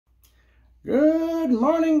Good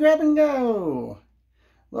morning, grab and go.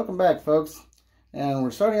 Welcome back, folks. And we're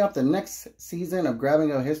starting off the next season of Grab and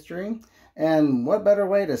Go history. And what better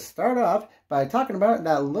way to start off by talking about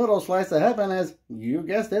that little slice of heaven as, you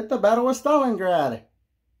guessed it, the Battle of Stalingrad.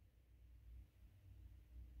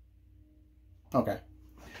 Okay.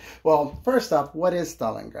 Well, first off, what is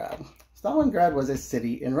Stalingrad? Stalingrad was a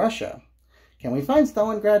city in Russia. Can we find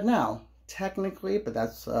Stalingrad now? Technically, but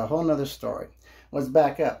that's a whole nother story. Let's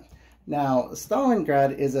back up. Now,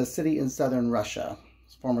 Stalingrad is a city in southern Russia,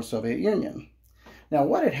 former Soviet Union. Now,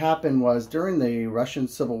 what had happened was during the Russian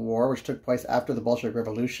Civil War, which took place after the Bolshevik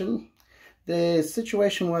Revolution, the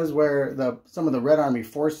situation was where some of the Red Army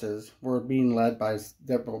forces were being led by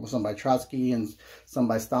some by Trotsky and some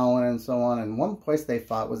by Stalin and so on. And one place they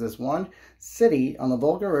fought was this one city on the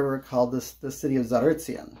Volga River called the city of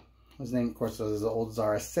Zarytyan. It was named, of course, as the old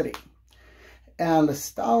Tsarist city. And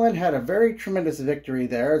Stalin had a very tremendous victory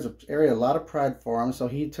there. It was an area, a lot of pride for him, so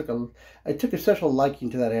he took a special liking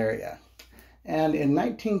to that area. And in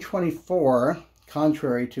 1924,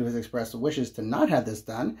 contrary to his expressed wishes to not have this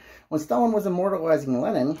done, when Stalin was immortalizing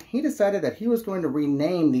Lenin, he decided that he was going to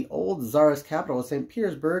rename the old Tsarist capital of St.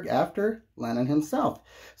 Petersburg after Lenin himself.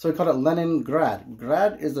 So he called it Leningrad.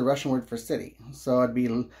 Grad is the Russian word for city, so it'd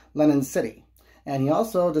be Lenin City. And he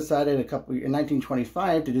also decided in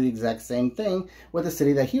 1925 to do the exact same thing with a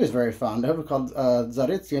city that he was very fond of called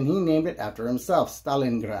Zarytyan. He named it after himself,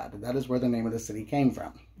 Stalingrad. That is where the name of the city came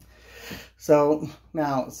from. So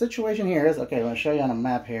now, the situation here is, okay, I'm going to show you on a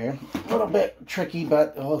map here. A little bit tricky,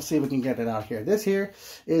 but we'll see if we can get it out here. This here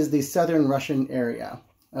is the southern Russian area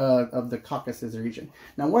of the Caucasus region.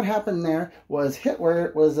 Now, what happened there was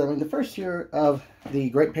Hitler was, in the first year of the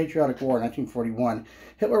Great Patriotic War, 1941,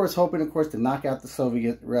 Hitler was hoping, of course, to knock out the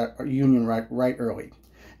Soviet Union right early.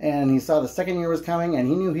 And he saw the second year was coming, and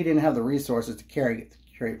he knew he didn't have the resources to carry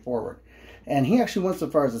it forward. And he actually went so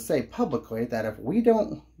far as to say publicly that if we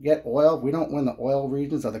don't get oil, we don't win the oil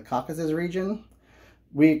regions of the Caucasus region,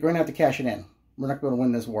 we're going to have to cash it in. We're not going to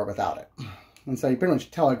win this war without it. And so he pretty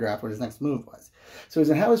much telegraphed what his next move was. So he's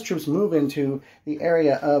going to have his troops move into that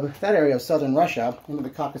area of southern Russia, into the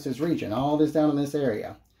Caucasus region, all this down in this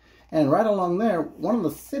area. And right along there, one of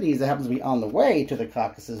the cities that happens to be on the way to the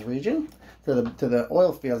Caucasus region, to the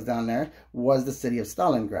oil fields down there, was the city of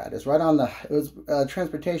Stalingrad. It was a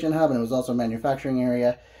transportation hub, and it was also a manufacturing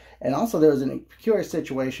area. And also there was a peculiar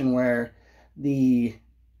situation where in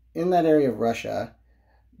that area of Russia,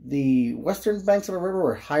 the western banks of the river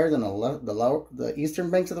were higher than the eastern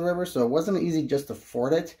banks of the river, so it wasn't easy just to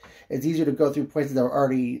ford it. It's easier to go through places that were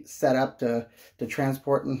already set up to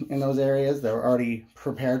transport in those areas. They were already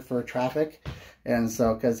prepared for traffic. And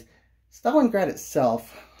so, because Stalingrad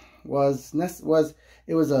itself was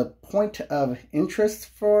a point of interest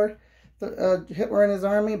for Hitler and his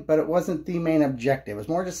army, but it wasn't the main objective. It was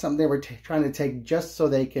more just something they were trying to take just so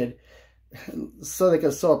they could sew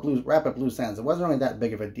up wrap up loose ends. It wasn't really that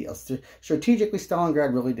big of a deal. Strategically,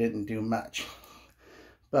 Stalingrad really didn't do much.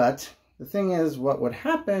 But the thing is, what would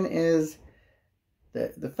happen is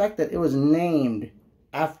the fact that it was named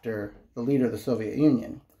after the leader of the Soviet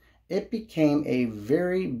Union, it became a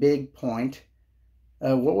very big point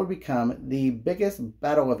of what would become the biggest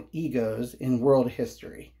battle of egos in world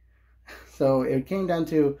history. So it came down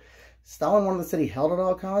to Stalin wanted the city held at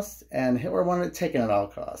all costs, and Hitler wanted it taken at all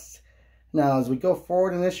costs. Now, as we go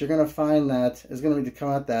forward in this, you're going to find that it's going to come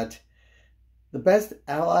out that the best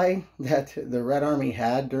ally that the Red Army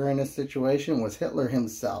had during this situation was Hitler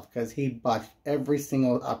himself, because he botched every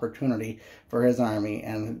single opportunity for his army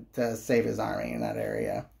and to save his army in that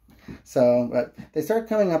area. So, but they start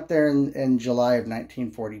coming up there in July of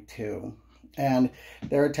 1942, and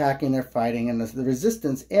they're attacking, they're fighting, and the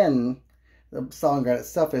resistance in Stalingrad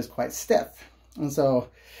itself is quite stiff. And so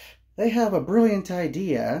they have a brilliant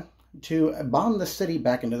idea to bomb the city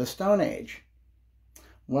back into the Stone Age.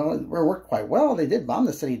 Well, it worked quite well. They did bomb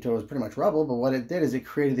the city until it was pretty much rubble, but what it did is it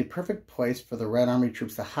created the perfect place for the Red Army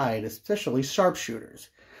troops to hide, especially sharpshooters.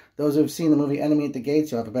 Those who have seen the movie Enemy at the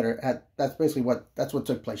Gates, you'll have a better, that's what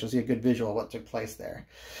took place. You'll see a good visual of what took place there.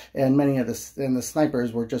 And many of the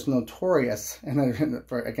snipers were just notorious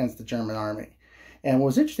against the German army. And what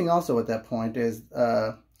was interesting also at that point is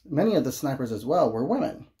many of the snipers as well were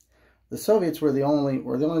women. The Soviets were the only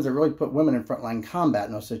ones that really put women in frontline combat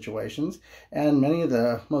in those situations, and many of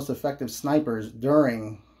the most effective snipers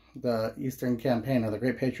during the Eastern Campaign or the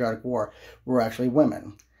Great Patriotic War were actually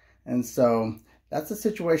women. And so that's the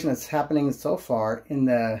situation that's happening so far in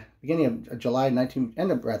the beginning of July,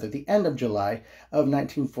 the end of July of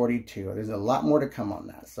 1942. There's a lot more to come on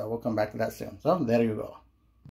that, so we'll come back to that soon. So there you go.